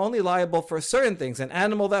 But I'm only liable for certain things. An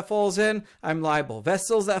animal that falls in, I'm liable.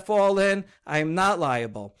 Vessels that fall in, I'm not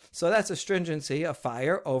liable. So that's a stringency of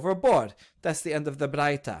fire over bod. That's the end of the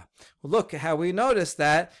Braita. Look how we notice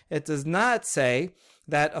that it does not say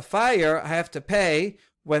that a fire I have to pay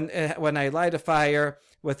when I light a fire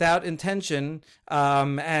without intention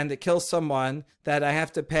and it kills someone, that I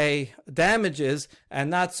have to pay damages, and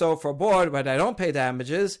not so for bod, but I don't pay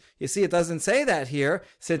damages. You see, it doesn't say that here.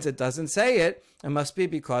 Since it doesn't say it, it must be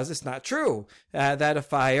because it's not true. That a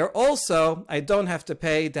fire, also, I don't have to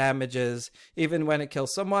pay damages, even when it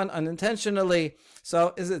kills someone unintentionally.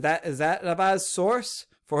 So is that Rava's source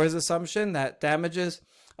for his assumption that damages,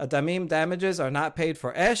 damages are not paid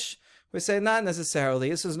for esh? We say not necessarily.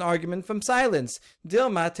 This is an argument from silence.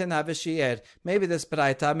 Dilma tena v'shi'er. Maybe this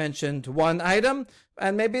Braita mentioned one item,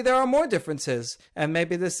 and maybe there are more differences. And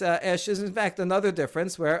maybe this esh is in fact another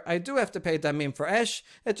difference where I do have to pay damim for esh.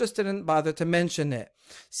 It just didn't bother to mention it.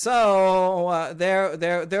 So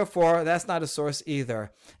therefore, that's not a source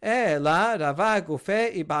either.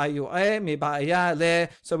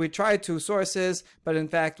 So we tried two sources, but in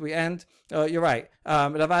fact we end. You're right.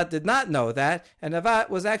 Ravad did not know that, and Ravad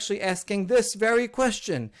was actually asking this very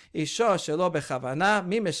question: Isha shelo bechavana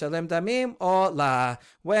mi meshalem damim o la?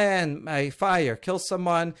 When a fire kills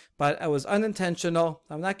someone, but it was unintentional,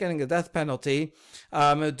 I'm not getting a death penalty.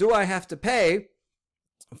 Do I have to pay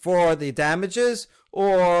for the damages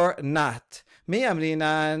or not? Mi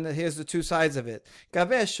amrinan, here's the two sides of it.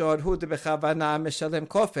 Gaveh shor hu de bechavana meshalem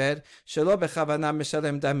kofer, shelo bechavana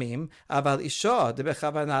meshalem damim, aval isha de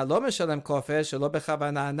bechavana lo meshalem kofer, shelo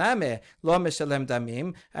bechavana name lo meshalem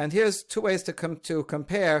damim. And here's two ways to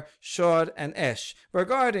compare shor and esh.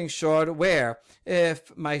 Regarding shor, where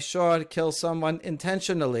if my shor kills someone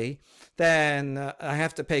intentionally, then I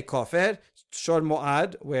have to pay kofer. Shor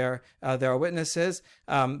Mo'ad, where there are witnesses,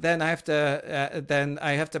 then I have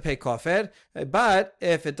to pay kofer. But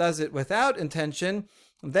if it does it without intention,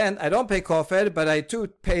 then I don't pay kofer, but I do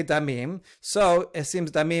pay damim. So it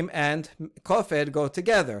seems damim and kofer go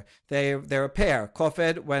together. They're a pair.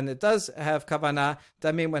 Kofer when it does have kavanah,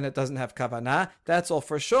 damim when it doesn't have kavanah. That's all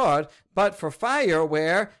for sure. But for fire,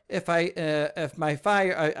 where if I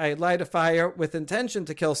light a fire with intention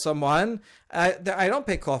to kill someone, I don't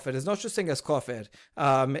pay kofer. There's no such thing as kofer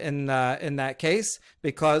in that case,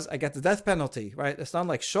 because I get the death penalty. Right? It's not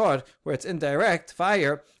like shor where it's indirect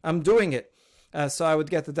fire. I'm doing it. So I would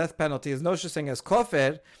get the death penalty. There's no such thing as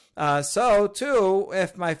kofer. So too,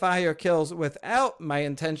 if my fire kills without my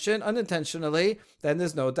intention, unintentionally, then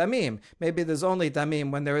there's no damim. Maybe there's only damim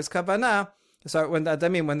when there is kavanah. Sorry, when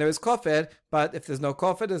there is kofer, but if there's no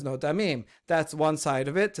kofer, there's no damim. That's one side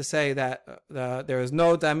of it, to say that there is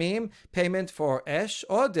no damim payment for esh,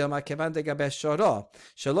 or dilma kevan de gabe shoro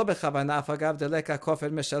shelo bechavana afagav deleka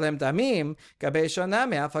kofer meshalem damim gabe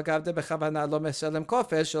shoname afagav de bechavana lo meshalem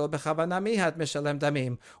kofer shelo bechavana mihat meshalem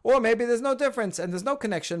damim. Or maybe there's no difference and there's no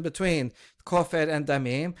connection between kofer and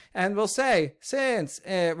damim, and we'll say, since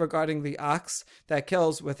regarding the ox that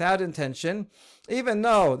kills without intention, even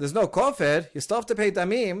though there's no kofer, you still have to pay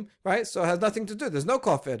damim, right? So it has nothing to do. There's no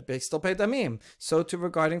kofer, but you still pay damim. So too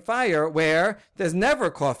regarding fire, where there's never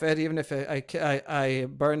kofer, even if I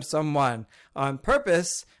burned someone on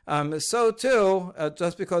purpose, so too,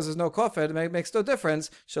 just because there's no kofer, it makes no difference.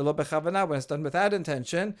 Shelo bechavana, when it's done without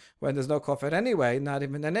intention, when there's no kofer anyway, not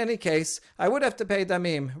even in any case, I would have to pay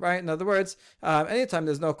damim, right? In other words, anytime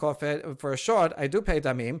there's no kofer for a short, I do pay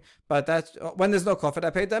damim, but that's when there's no kofer, I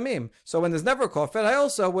pay damim. So when there's never kofer, I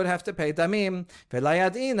also would have to pay damim.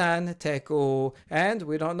 Velayad inan teku, and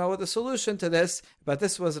we don't know the solution to this, but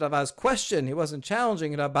this was Rava's question. He wasn't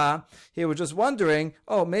challenging Rabbah. He was just wondering,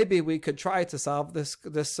 maybe we could try to solve this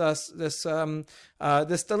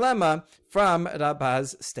dilemma from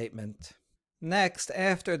Rabbah's statement. Next,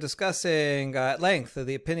 after discussing at length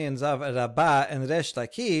the opinions of Rabbah and Resh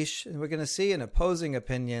Lakish, we're going to see an opposing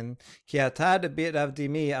opinion. Ki atad Rav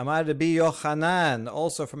Dimi Amar Rabbi Yochanan,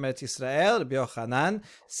 also from Medinat Yisrael. Rabbi Yochanan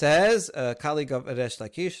says, a colleague of Resh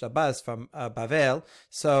Lakish, Rabbah is from Bavel.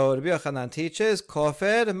 So Rabbi Yochanan teaches,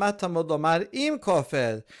 Kofer matamud lomar im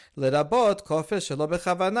kofer, lerabot kofer shelo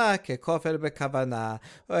bechavana ke kofer bekavana.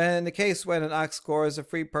 In the case when an ox scores a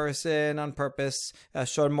free person on purpose,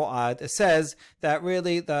 shor mo'ad, it says that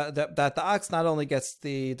really that the ox not only gets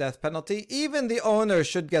the death penalty, even the owner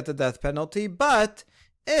should get the death penalty, but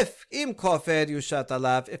If im kofer yushat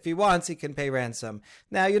alav, if he wants, he can pay ransom.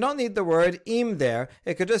 Now you don't need the word im there.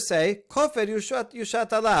 It could just say kofer yushat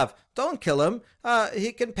alav. Don't kill him.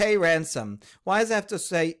 He can pay ransom. Why does it have to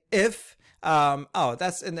say if?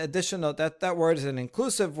 That's an additional. That word is an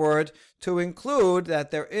inclusive word to include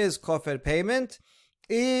that there is kofer payment,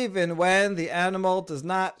 even when the animal does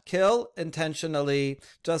not kill intentionally,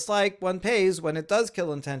 just like one pays when it does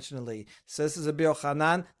kill intentionally. So this is a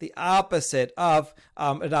Yochanan, the opposite of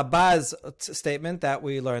Rabbah's statement that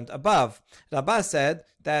we learned above. Rabbah said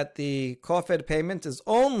that the kofed payment is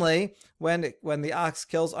only when the ox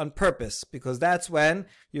kills on purpose, because that's when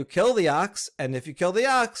you kill the ox, and if you kill the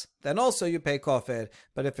ox, then also you pay kofed.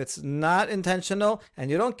 But if it's not intentional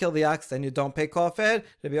and you don't kill the ox, then you don't pay kofed.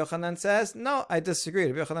 Rabbi Yochanan says, no, I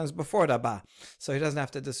disagree. Rabbi Yochanan is before Rabbah, so he doesn't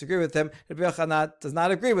have to disagree with him. Rabbi Yochanan does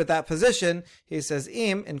not agree with that position. He says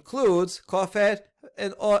im includes kofed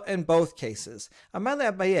in both cases. Amar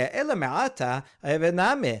le Abaye, ela me'ata aved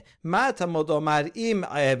name, ma'ata modomar im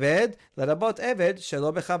aved, lerabot aved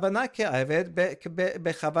shelo bechavana ke'aved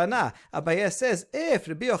bechavana. Abaye says, if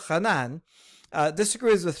Rabbi Yochanan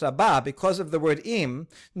disagrees with Rabbah because of the word im,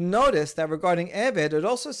 notice that regarding Eved, it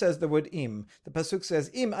also says the word im. The pasuk says,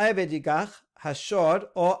 im Eved yigach hashor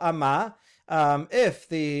or ama. If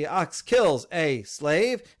the ox kills a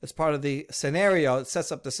slave, it's part of the scenario. It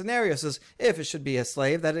sets up the scenario. It says if it should be a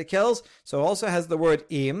slave that it kills. So it also has the word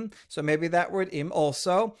im. So maybe that word im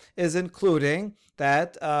also is including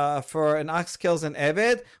that for an ox kills an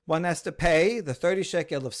eved, one has to pay the 30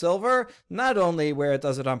 shekel of silver, not only where it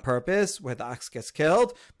does it on purpose, where the ox gets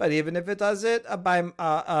killed, but even if it does it by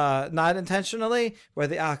not intentionally, where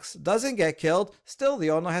the ox doesn't get killed, still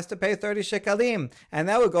the owner has to pay 30 shekalim, and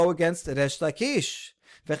that would go against Resh Lakish.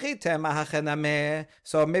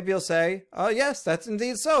 So maybe you'll say, oh yes, that's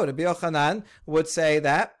indeed so. Rabbi Yochanan would say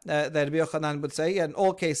that Rabbi Yochanan would say, in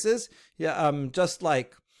all cases, just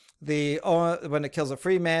like when it kills a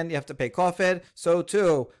free man, you have to pay kofed. So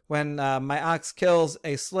too, when my ox kills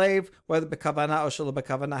a slave, whether bekavana or shelo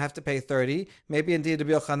bekavana, I have to pay 30. Maybe indeed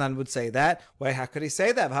Rabbi Yochanan would say that. Why? How could he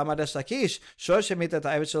say that? Resh Lakish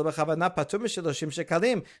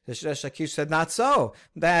said not so.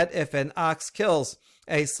 That if an ox kills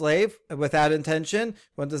a slave without intention,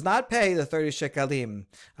 one does not pay the 30 shekalim.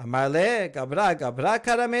 Amarle, Gabra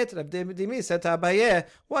Karamet, Rav Dimi said to Abaye,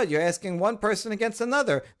 what, you're asking one person against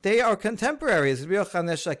another? They are contemporaries. Rabbi Yochanan and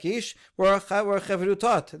Lakish were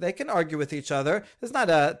chevrutot. They can argue with each other. It's not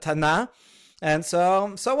a Tana. And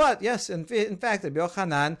so what? Yes, in fact, Rabbi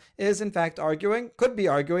Yochanan is in fact could be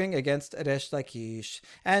arguing against Resh Lakish.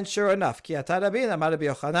 And sure enough, Ki ata Rabin amar Rabbi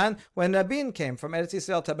Yochanan, when Rabin came from Eretz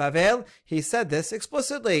Yisrael to Bavel, he said this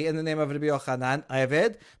explicitly in the name of Rabbi Yochanan,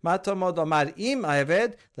 Ayved, matomod omar im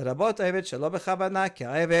Ayved, lerabot Ayved shelo bechavana ki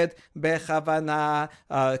Ayved bechavana.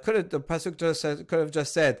 The pasuk could have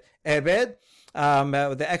just said Eved.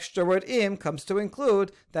 The extra word im comes to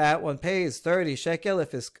include that one pays 30 shekel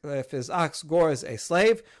if his ox gores a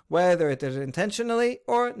slave, whether it did it intentionally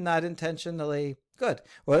or not intentionally. Good.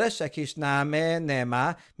 Resh Lakish name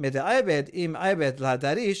nema med'ayved im ayved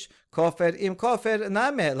ladarish kofer im kofer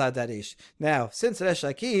name ladarish. Now, since Resh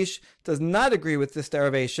Lakish does not agree with this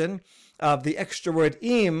derivation of the extra word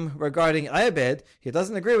im regarding ayved, he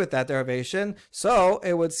doesn't agree with that derivation, so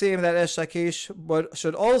it would seem that Resh Lakish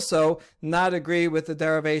should also not agree with the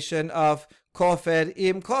derivation of kofer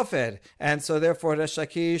im kofer, and so therefore Resh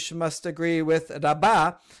Lakish must agree with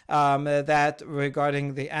Rabbah that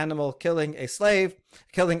regarding the animal killing a slave,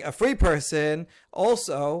 killing a free person,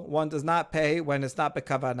 also one does not pay when it's not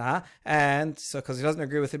bekavana, and so because he doesn't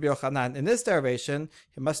agree with Rabbi Yochanan in this derivation,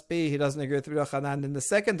 he doesn't agree with Rabbi Yochanan in the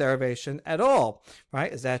second derivation at all,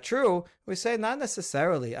 right? Is that true? We say not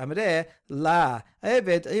necessarily. Amreh la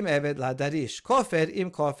eved im eved la darish, kofer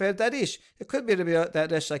im kofer darish. It could be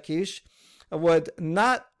that Resh Lakish would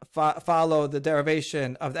not follow the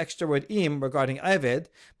derivation of the extra word im regarding Eved,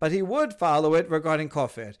 but he would follow it regarding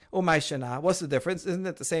Kofer. Umayshana. What's the difference? Isn't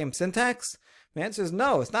it the same syntax? The answer is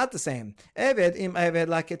no, it's not the same. Eved im Eved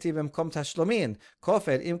la ketiv im kom tashlomin.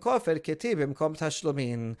 Kofer im kofer ketiv im kom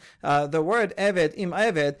tashlomin. The word Eved im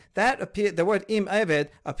Eved, the word im Eved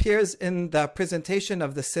appears in the presentation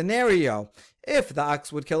of the scenario. If the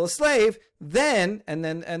ox would kill a slave, then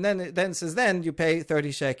it says then you pay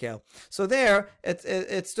 30 shekel. So there,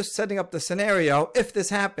 it's just setting up the scenario if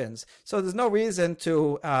this happens. So there's no reason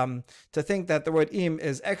to think that the word im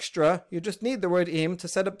is extra. You just need the word im to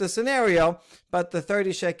set up the scenario, but the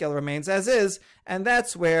 30 shekel remains as is, and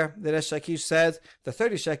that's where the Resh Lakish says the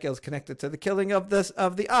 30 shekel is connected to the killing of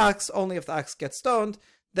the ox. Only if the ox gets stoned,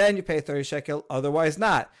 then you pay 30 shekel, otherwise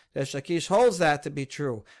not. Resh Lakish holds that to be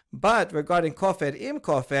true. But regarding kofed, im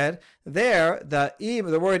kofed, there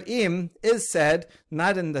the word im is said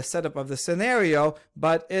not in the setup of the scenario,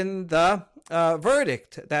 but in the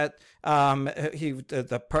verdict that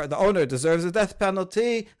the owner deserves a death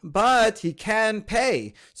penalty, but he can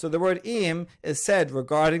pay. So the word im is said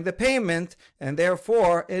regarding the payment, and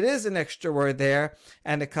therefore it is an extra word there,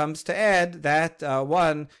 and it comes to add that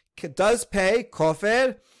one does pay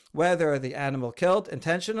kofed, whether the animal killed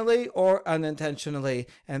intentionally or unintentionally.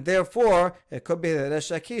 And therefore, it could be that Resh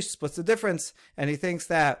Lakish splits the difference, and he thinks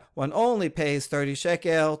that one only pays 30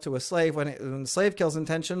 shekel to a slave when the slave kills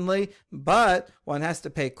intentionally, but one has to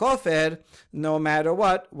pay kofed no matter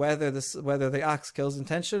what, whether the ox kills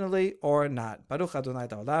intentionally or not. Baruch Adonai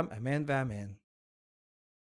Ta'olam, Amen v'Amen.